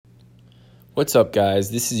What's up,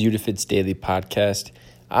 guys? This is UDFit's Daily Podcast.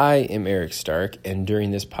 I am Eric Stark, and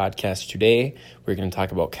during this podcast today, we're going to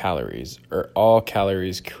talk about calories. Are all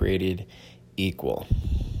calories created equal?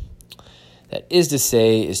 That is to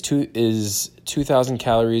say, is 2,000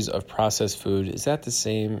 calories of processed food, is that the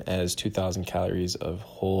same as 2,000 calories of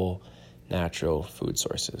whole, natural food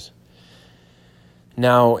sources?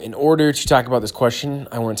 Now, in order to talk about this question,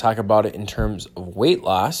 I want to talk about it in terms of weight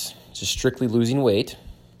loss, just strictly losing weight,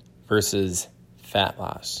 versus fat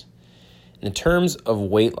loss. In terms of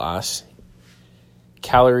weight loss,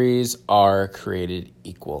 calories are created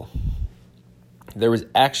equal. There was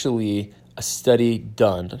actually a study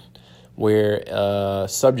done where a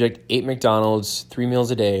subject ate McDonald's 3 meals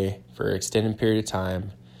a day for an extended period of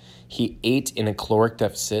time. He ate in a caloric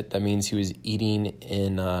deficit. That means he was eating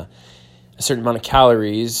in a certain amount of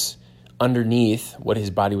calories underneath what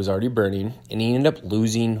his body was already burning, and he ended up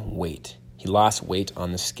losing weight. He lost weight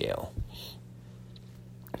on the scale.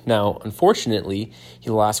 Now, unfortunately, he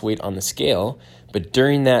lost weight on the scale, but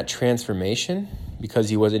during that transformation, because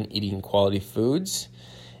he wasn't eating quality foods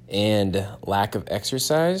and lack of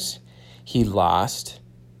exercise, he lost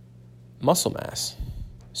muscle mass.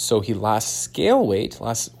 So he lost weight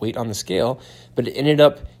on the scale, but it ended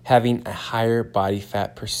up having a higher body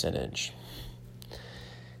fat percentage.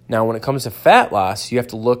 Now, when it comes to fat loss, you have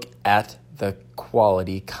to look at the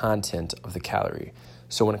quality content of the calorie.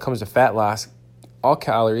 So when it comes to fat loss, all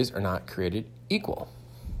calories are not created equal.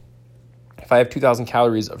 If I have 2,000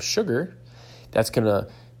 calories of sugar, that's going to,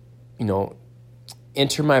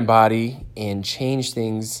 enter my body and change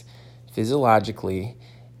things physiologically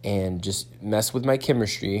and just mess with my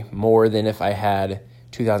chemistry more than if I had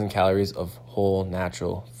 2,000 calories of whole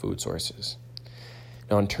natural food sources.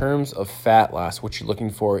 Now, in terms of fat loss, what you're looking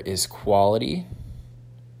for is quality.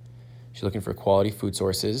 You're looking for quality food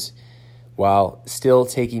sources while still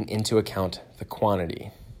taking into account the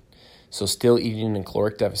quantity. So still eating in a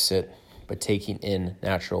caloric deficit, but taking in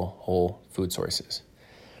natural whole food sources.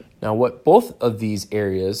 Now, what both of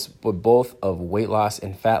weight loss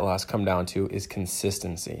and fat loss come down to is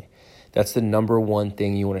consistency. That's the number one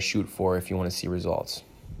thing you want to shoot for if you want to see results.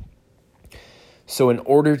 So in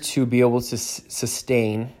order to be able to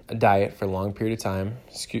sustain a diet for a long period of time,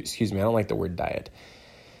 excuse me, I don't like the word diet.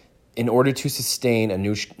 In order to sustain a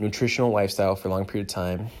nutritional lifestyle for a long period of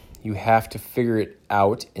time, you have to figure it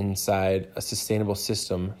out inside a sustainable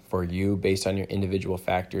system for you based on your individual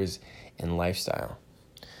factors and lifestyle.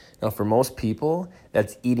 Now, for most people,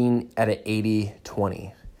 that's eating at an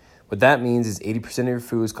 80-20. What that means is 80% of your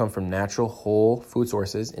foods come from natural whole food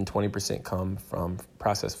sources and 20% come from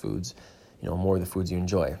processed foods, more of the foods you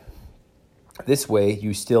enjoy. This way,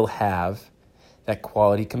 you still have that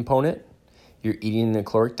quality component. You're eating in a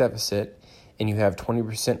caloric deficit, and you have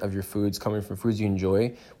 20% of your foods coming from foods you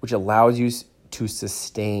enjoy, which allows you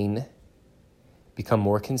to become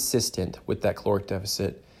more consistent with that caloric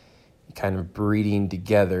deficit, kind of breeding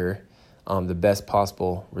together the best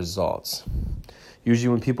possible results. Usually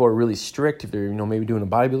when people are really strict, if they're maybe doing a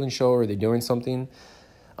bodybuilding show or they're doing something,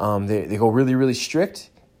 they go really, really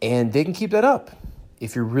strict, and they can keep that up.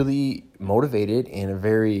 If you're really motivated and a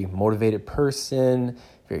very motivated person,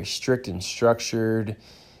 very strict and structured,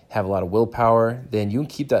 have a lot of willpower, then you can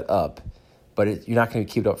keep that up, but you're not going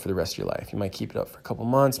to keep it up for the rest of your life. You might keep it up for a couple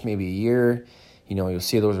months, maybe a year. You'll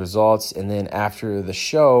see those results, and then after the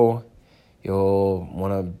show, you'll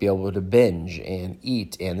want to be able to binge and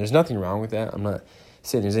eat, and there's nothing wrong with that. I'm not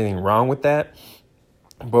saying there's anything wrong with that,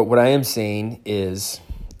 but what I am saying is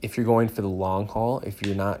if you're going for the long haul, if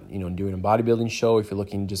you're not, doing a bodybuilding show, if you're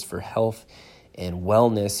looking just for health and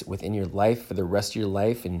wellness within your life for the rest of your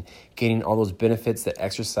life and getting all those benefits that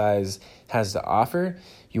exercise has to offer,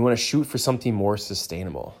 you want to shoot for something more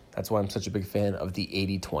sustainable. That's why I'm such a big fan of the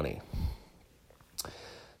 80-20.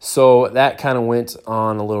 So that kind of went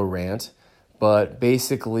on a little rant, but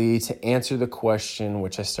basically to answer the question,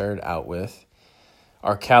 which I started out with,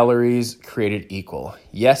 are calories created equal?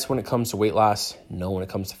 Yes, when it comes to weight loss. No, when it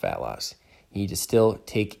comes to fat loss. You need to still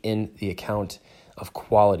take in the account of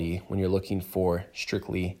quality when you're looking for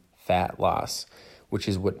strictly fat loss, which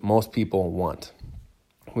is what most people want.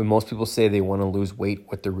 When most people say they want to lose weight,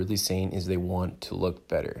 what they're really saying is they want to look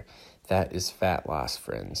better. That is fat loss,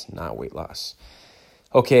 friends, not weight loss.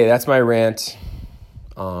 Okay, that's my rant.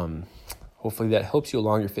 Hopefully that helps you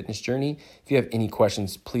along your fitness journey. If you have any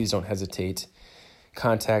questions, please don't hesitate.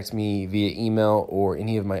 Contact me via email or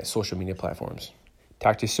any of my social media platforms.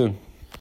 Talk to you soon.